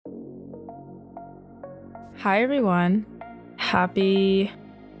Hi everyone. Happy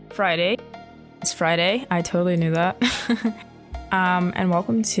Friday. It's Friday. I totally knew that. And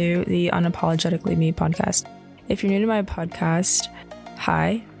welcome to the Unapologetically Me podcast. If you're new to my podcast,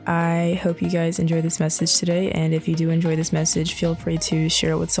 hi. I hope you guys enjoy this message today. And if you do enjoy this message, feel free to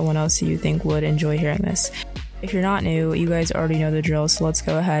share it with someone else who you think would enjoy hearing this. If you're not new, you guys already know the drill, so let's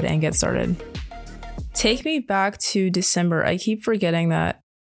go ahead and get started. Take me back to December. I keep forgetting that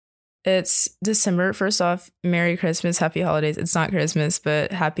it's December. First off, Merry Christmas, Happy Holidays. It's not Christmas,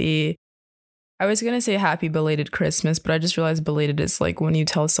 but I was going to say happy belated Christmas, but I just realized belated is like when you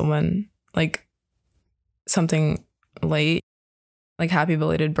tell someone like something late, like happy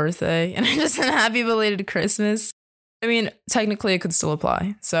belated birthday, and I just said happy belated Christmas. I mean, technically it could still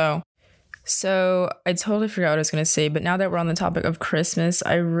apply. So I totally forgot what I was going to say, but now that we're on the topic of Christmas,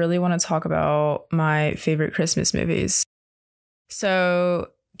 I really want to talk about my favorite Christmas movies. So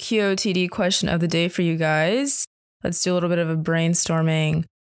QOTD question of the day for you guys. Let's do a little bit of a brainstorming.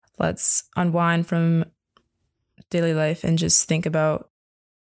 Let's unwind from daily life and just think about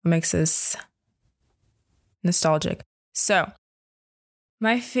what makes us nostalgic. So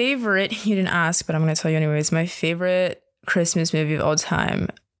my favorite, you didn't ask, but I'm going to tell you anyways, my favorite Christmas movie of all time.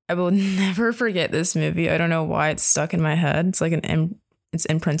 I will never forget this movie. I don't know why it's stuck in my head. It's like it's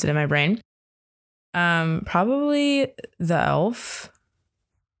imprinted in my brain. Probably The Elf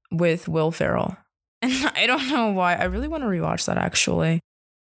with Will Ferrell. And I don't know why. I really want to rewatch that actually.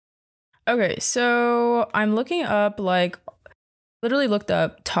 Okay, so I'm looking up, literally looked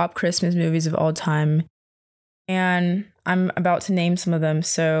up top Christmas movies of all time. And I'm about to name some of them.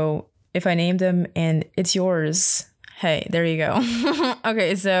 So if I name them and it's yours, hey, there you go.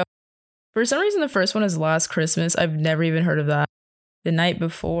 Okay, so for some reason, the first one is Last Christmas. I've never even heard of that. The Night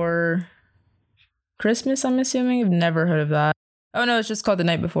Before Christmas, I'm assuming. I've never heard of that. Oh, no, it's just called The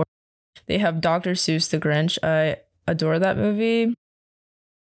Night Before. They have Dr. Seuss The Grinch. I adore that movie.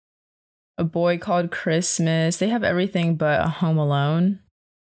 A Boy Called Christmas. They have everything but A Home Alone.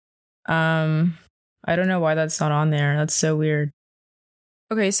 I don't know why that's not on there. That's so weird.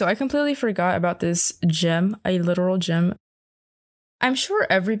 Okay, so I completely forgot about this gem, a literal gem. I'm sure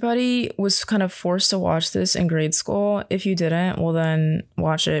everybody was kind of forced to watch this in grade school. If you didn't, well then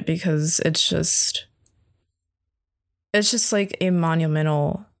watch it because it's just like a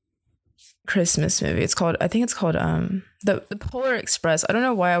monumental Christmas movie. I think it's called the Polar Express. I don't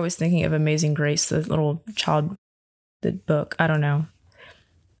know why I was thinking of Amazing Grace, the little child, the book. I don't know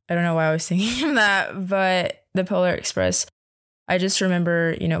why I was thinking of that, but the Polar Express. I just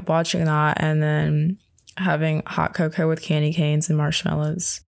remember, watching that and then having hot cocoa with candy canes and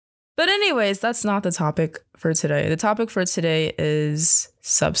marshmallows. But anyways, that's not the topic for today. The topic for today is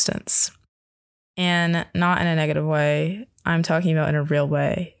substance. And not in a negative way. I'm talking about in a real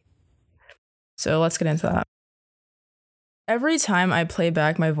way. So let's get into that. Every time I play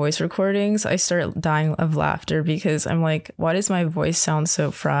back my voice recordings, I start dying of laughter because I'm like, why does my voice sound so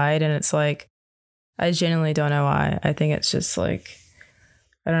fried? And it's like, I genuinely don't know why. I think it's just like,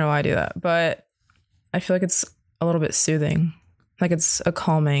 I don't know why I do that. But I feel like it's a little bit soothing. Like it's a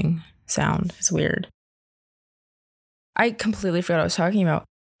calming sound. It's weird. I completely forgot what I was talking about.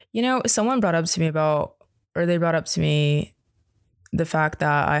 Someone brought up to me the fact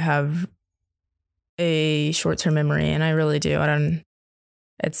that I have a short-term memory, and I really do.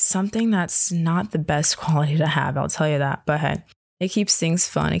 It's something that's not the best quality to have, I'll tell you that. But hey, it keeps things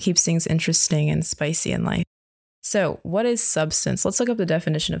fun. It keeps things interesting and spicy in life. So what is substance? Let's look up the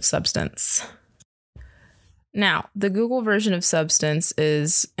definition of substance. Now, the Google version of substance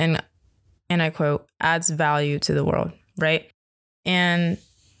is, and I quote, adds value to the world, right? And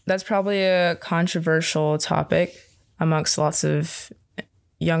that's probably a controversial topic amongst lots of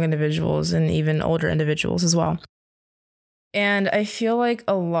young individuals and even older individuals as well. And I feel like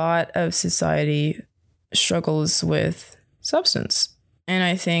a lot of society struggles with substance. And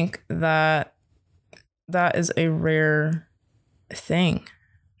I think that is a rare thing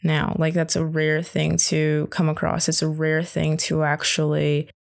now. Like that's a rare thing to come across. It's a rare thing to actually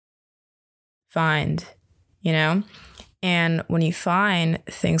find, And when you find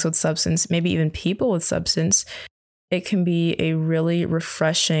things with substance, maybe even people with substance, it can be a really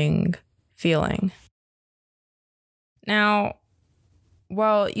refreshing feeling. Now,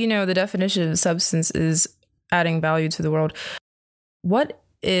 while, the definition of substance is adding value to the world, what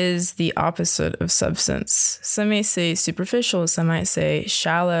is the opposite of substance? Some may say superficial, some might say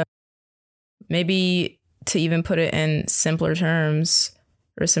shallow. Maybe to even put it in simpler terms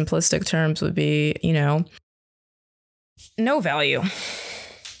or simplistic terms would be, no value,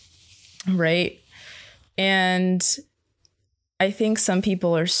 right? And I think some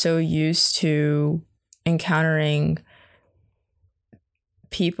people are so used to encountering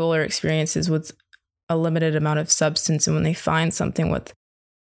people or experiences with a limited amount of substance, and when they find something with,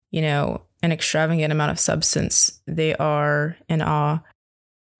 an extravagant amount of substance, they are in awe,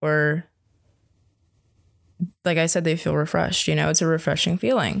 or like I said, they feel refreshed. It's a refreshing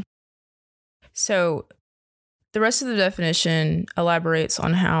feeling. So the rest of the definition elaborates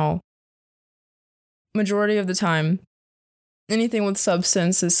on how majority of the time, anything with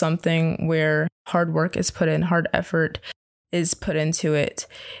substance is something where hard work is put in, hard effort is put into it.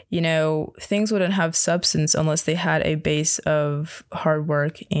 Things wouldn't have substance unless they had a base of hard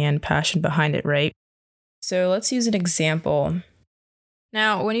work and passion behind it, right? So let's use an example.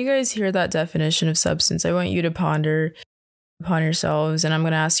 Now, when you guys hear that definition of substance, I want you to ponder upon yourselves, and I'm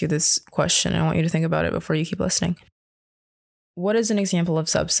going to ask you this question. I want you to think about it before you keep listening. What is an example of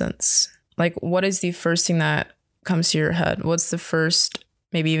substance? Like, what is the first thing that comes to your head? What's the first,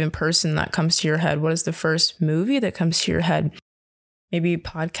 maybe even person that comes to your head? What is the first movie that comes to your head? Maybe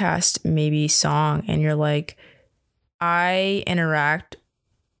podcast, maybe song, and you're like, I interact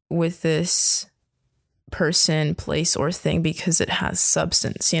with this person, place, or thing because it has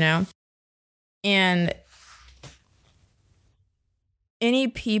substance, And any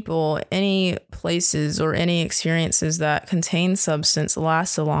people, any places, or any experiences that contain substance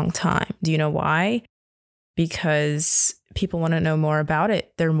last a long time. Do you know why? Because people want to know more about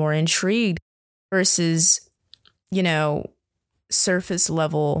it. They're more intrigued versus, surface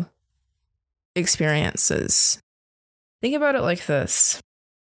level experiences. Think about it like this.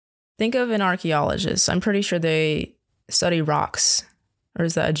 Think of an archaeologist. I'm pretty sure they study rocks. Or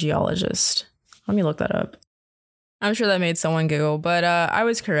is that a geologist? Let me look that up. I'm sure that made someone giggle, but I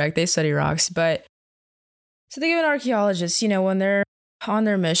was correct. They study rocks. But so think of an archaeologist, when they're on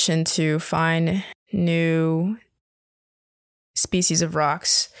their mission to find new species of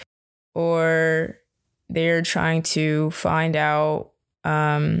rocks, or they're trying to find out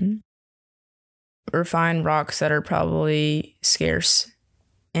or find rocks that are probably scarce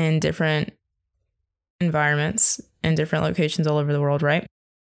in different environments and different locations all over the world, right?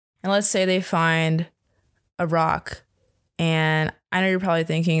 And let's say they find a rock, and I know you're probably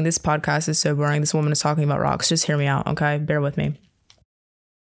thinking, this podcast is so boring. This woman is talking about rocks. Just hear me out, okay? Bear with me.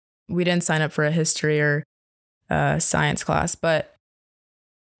 We didn't sign up for a history or science class, but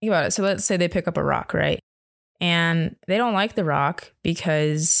think about it. So let's say they pick up a rock, right? And they don't like the rock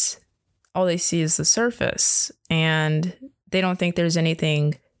because all they see is the surface, and they don't think there's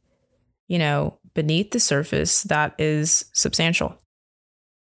anything, beneath the surface that is substantial.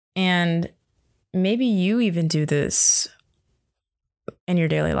 And maybe you even do this in your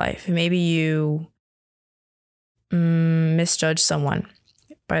daily life. Maybe you misjudge someone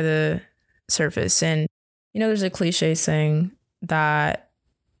by the surface. And, there's a cliche saying that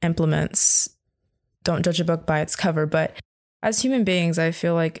implements don't judge a book by its cover. But as human beings, I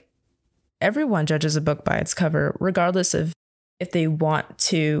feel like everyone judges a book by its cover, regardless of if they want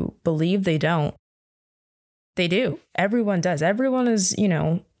to believe they don't. They do. Everyone does. Everyone is,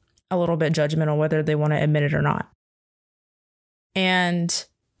 a little bit judgmental, whether they want to admit it or not. And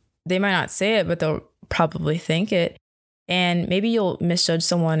they might not say it, but they'll probably think it. And maybe you'll misjudge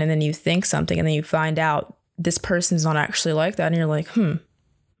someone, and then you think something, and then you find out this person's not actually like that. And you're like,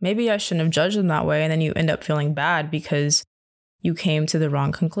 maybe I shouldn't have judged them that way. And then you end up feeling bad because you came to the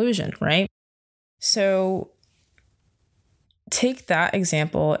wrong conclusion, right? So take that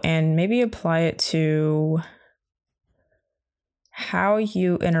example and maybe apply it to how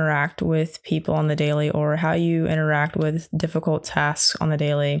you interact with people on the daily, or how you interact with difficult tasks on the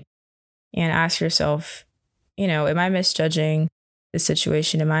daily, and ask yourself, am I misjudging this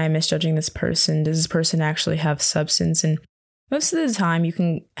situation? Am I misjudging this person? Does this person actually have substance? And most of the time you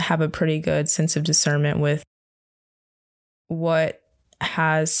can have a pretty good sense of discernment with what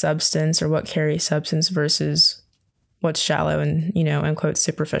has substance or what carries substance versus what's shallow and, in quotes,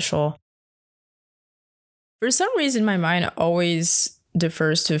 superficial. For some reason, my mind always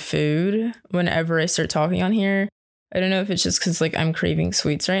defers to food whenever I start talking on here. I don't know if it's just because I'm craving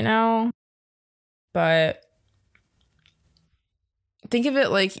sweets right now, but think of it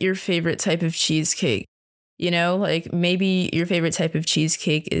like your favorite type of cheesecake. Maybe your favorite type of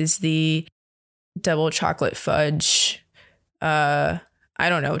cheesecake is the double chocolate fudge, I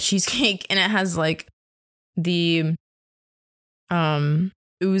don't know, cheesecake, and it has the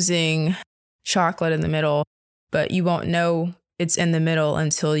oozing chocolate in the middle, but you won't know it's in the middle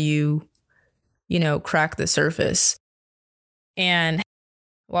until you crack the surface. And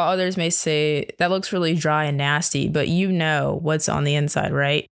while others may say that looks really dry and nasty, but what's on the inside,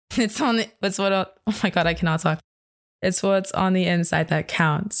 right? Oh my God, I cannot talk. It's what's on the inside that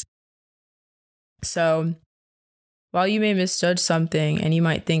counts. So while you may misjudge something and you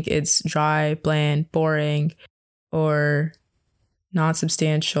might think it's dry, bland, boring, or not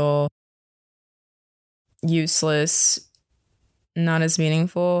substantial, useless, not as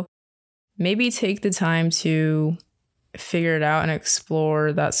meaningful, maybe take the time to figure it out and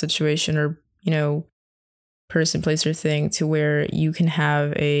explore that situation or, person, place, or thing to where you can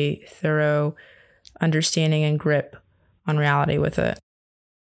have a thorough understanding and grip on reality with it.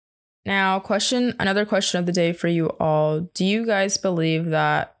 Now, another question of the day for you all. Do you guys believe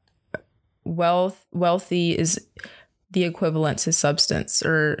that wealthy is the equivalent to substance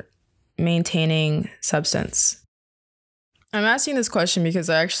or maintaining substance? I'm asking this question because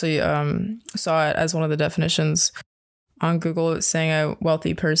I actually saw it as one of the definitions on Google. It's saying a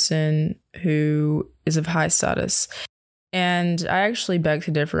wealthy person who is of high status. And I actually beg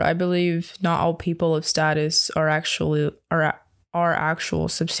to differ. I believe not all people of status are actual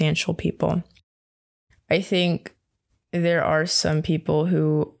substantial people. I think there are some people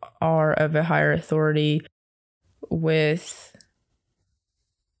who are of a higher authority with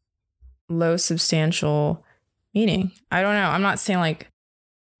low substantial meaning. I don't know. I'm not saying like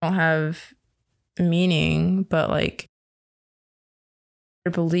don't have meaning, but like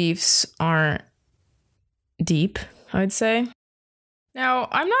their beliefs aren't deep, I would say. Now,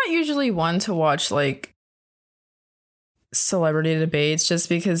 I'm not usually one to watch like celebrity debates just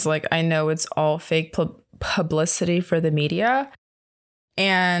because like I know it's all fake publicity for the media.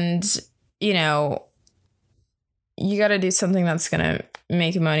 And, you got to do something that's going to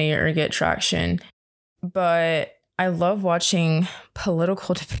make money or get traction. But I love watching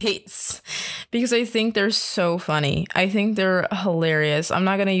political debates because I think they're so funny. I think they're hilarious. I'm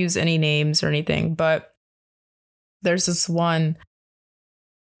not going to use any names or anything, but there's this one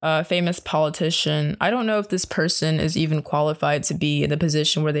famous politician. I don't know if this person is even qualified to be in the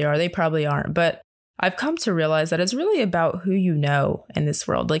position where they are. They probably aren't. But I've come to realize that it's really about who you know in this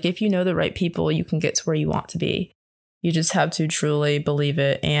world. Like if you know the right people, you can get to where you want to be. You just have to truly believe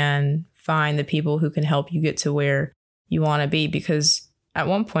it and find the people who can help you get to where you want to be. Because at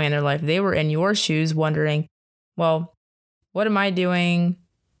one point in their life, they were in your shoes wondering, well, what am I doing?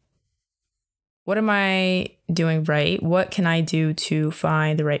 What am I doing right? What can I do to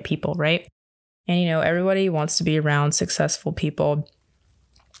find the right people, right? And, everybody wants to be around successful people.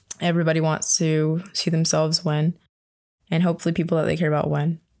 Everybody wants to see themselves win, and hopefully people that they care about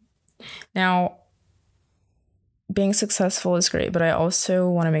win. Now, being successful is great, but I also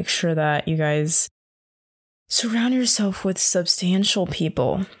want to make sure that you guys surround yourself with substantial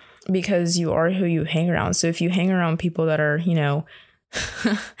people because you are who you hang around. So if you hang around people that are,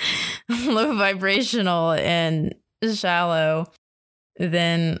 low vibrational and shallow,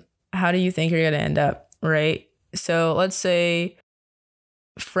 then how do you think you're going to end up, right? So let's say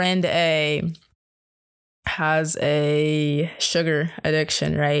friend A has a sugar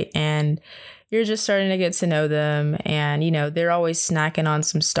addiction, right? And you're just starting to get to know them and, they're always snacking on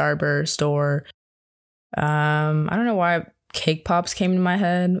some Starburst or I don't know why Cake Pops came in my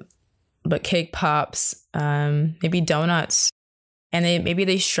head, but Cake Pops, maybe donuts. And maybe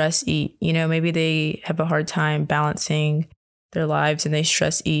they stress eat, maybe they have a hard time balancing their lives and they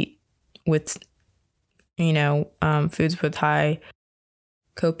stress eat with, foods with high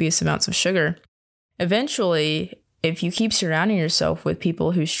copious amounts of sugar. Eventually, if you keep surrounding yourself with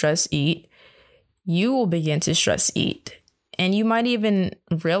people who stress eat, you will begin to stress eat. And you might even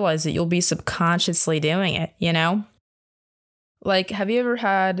realize that you'll be subconsciously doing it, Like, have you ever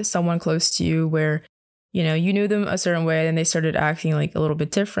had someone close to you where you knew them a certain way and they started acting like a little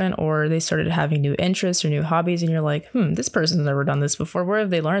bit different or they started having new interests or new hobbies and you're like, this person's never done this before. Where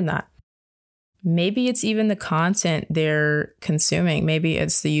have they learned that? Maybe it's even the content they're consuming. Maybe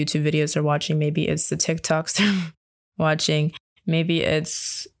it's the YouTube videos they're watching. Maybe it's the TikToks they're watching. Maybe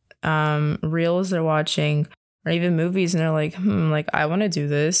it's reels they're watching or even movies and they're like, I want to do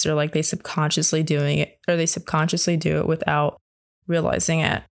this. Or like they subconsciously doing it or they subconsciously do it without realizing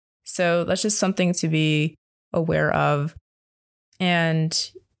it. So that's just something to be aware of.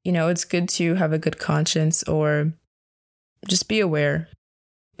 And, it's good to have a good conscience or just be aware.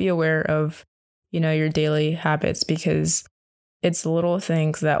 Be aware of, your daily habits because it's the little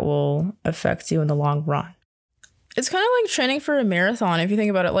things that will affect you in the long run. It's kind of like training for a marathon. If you think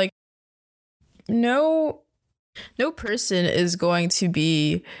about it, like no person is going to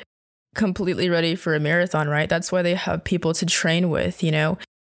be completely ready for a marathon, right? That's why they have people to train with,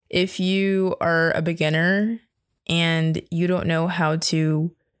 If you are a beginner and you don't know how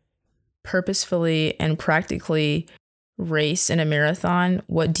to purposefully and practically race in a marathon,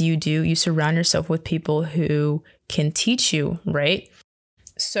 what do? You surround yourself with people who can teach you, right?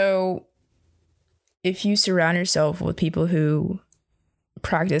 So if you surround yourself with people who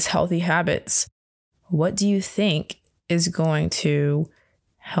practice healthy habits, what do you think is going to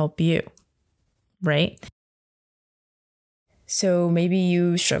help you, right? So maybe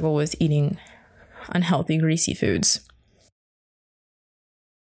you struggle with eating unhealthy, greasy foods.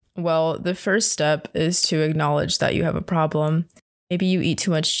 Well, the first step is to acknowledge that you have a problem. Maybe you eat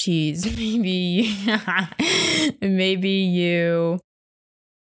too much cheese. Maybe you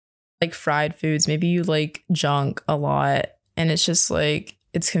like fried foods. Maybe you like junk a lot, and it's just like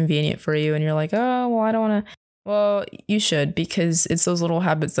it's convenient for you, and you're like, oh, well, I don't want to. Well, you should, because it's those little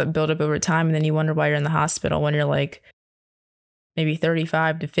habits that build up over time, and then you wonder why you're in the hospital when you're like maybe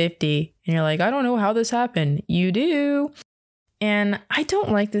 35 to 50, and you're like, I don't know how this happened. You do. And I don't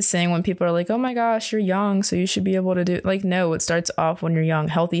like this saying when people are like, oh my gosh, you're young, so you should be able to do, like, no, it starts off when you're young.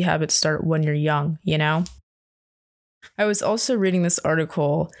 Healthy habits start when you're young, you know? I was also reading this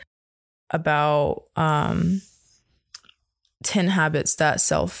article about 10 habits that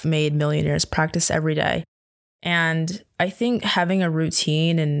self-made millionaires practice every day. And I think having a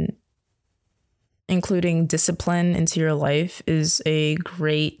routine and including discipline into your life is a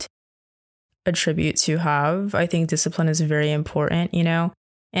great attribute to have. I think discipline is very important, you know,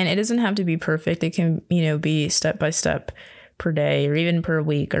 and it doesn't have to be perfect. It can, you know, be step by step per day or even per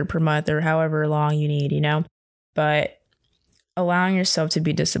week or per month or however long you need, you know, but allowing yourself to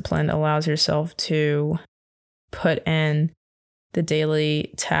be disciplined allows yourself to put in the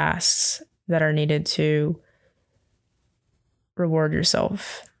daily tasks that are needed to reward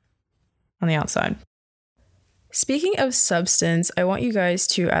yourself on the outside. Speaking of substance, I want you guys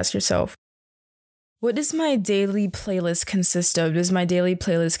to ask yourself, what does my daily playlist consist of? Does my daily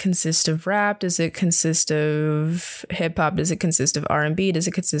playlist consist of rap? Does it consist of hip hop? Does it consist of R&B? Does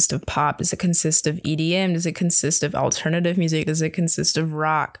it consist of pop? Does it consist of EDM? Does it consist of alternative music? Does it consist of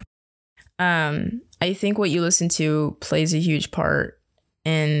rock? I think what you listen to plays a huge part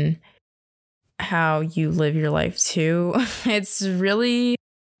in how you live your life too. It's really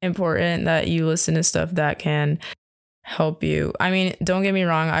important that you listen to stuff that can help you. I mean, don't get me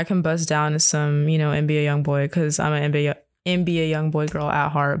wrong, I can bust down to some, you know, NBA Youngboy because I'm an NBA Youngboy girl at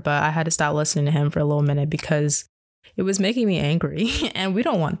heart, but I had to stop listening to him for a little minute because it was making me angry and we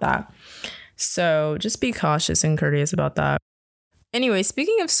don't want that. So just be cautious and courteous about that. Anyway,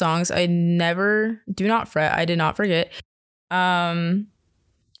 speaking of songs, do not fret, I did not forget. Song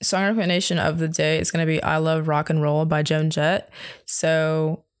recommendation of the day is going to be I Love Rock and Roll by Joan Jett.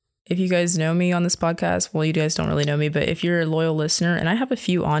 So if you guys know me on this podcast, well, you guys don't really know me, but if you're a loyal listener, and I have a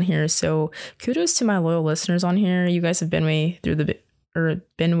few on here, so kudos to my loyal listeners on here. You guys have been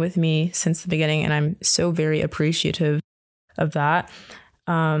with me since the beginning, and I'm so very appreciative of that.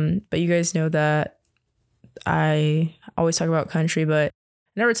 But you guys know that I always talk about country, but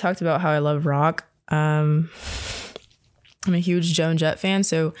I never talked about how I love rock. I'm a huge Joan Jett fan,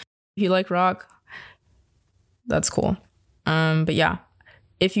 so if you like rock, that's cool. But yeah.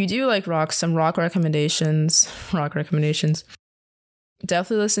 If you do like rock, some rock recommendations.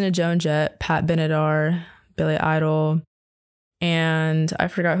 Definitely listen to Joan Jett, Pat Benatar, Billy Idol, and I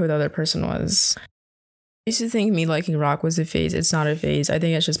forgot who the other person was. I used to think me liking rock was a phase. It's not a phase. I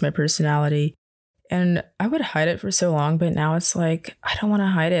think it's just my personality. And I would hide it for so long, but now it's like, I don't want to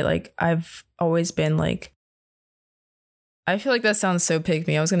hide it. Like, I've always been like, I feel like that sounds so pick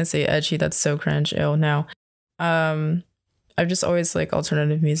me. I was going to say edgy. That's so cringe. Ew, no. I've just always like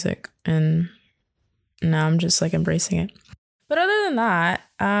alternative music, and now I'm just like embracing it. But other than that,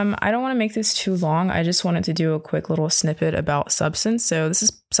 I don't want to make this too long. I just wanted to do a quick little snippet about substance. So this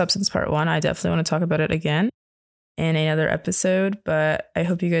is substance part 1. I definitely want to talk about it again in another episode, but I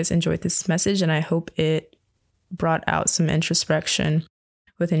hope you guys enjoyed this message, and I hope it brought out some introspection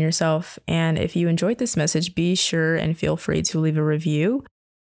within yourself. And if you enjoyed this message, be sure and feel free to leave a review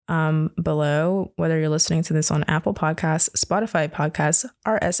below, whether you're listening to this on Apple Podcasts, Spotify Podcasts,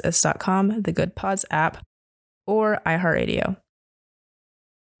 RSS.com, the Good Pods app, or iHeartRadio.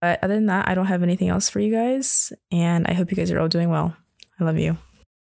 But other than that, I don't have anything else for you guys, and I hope you guys are all doing well. I love you.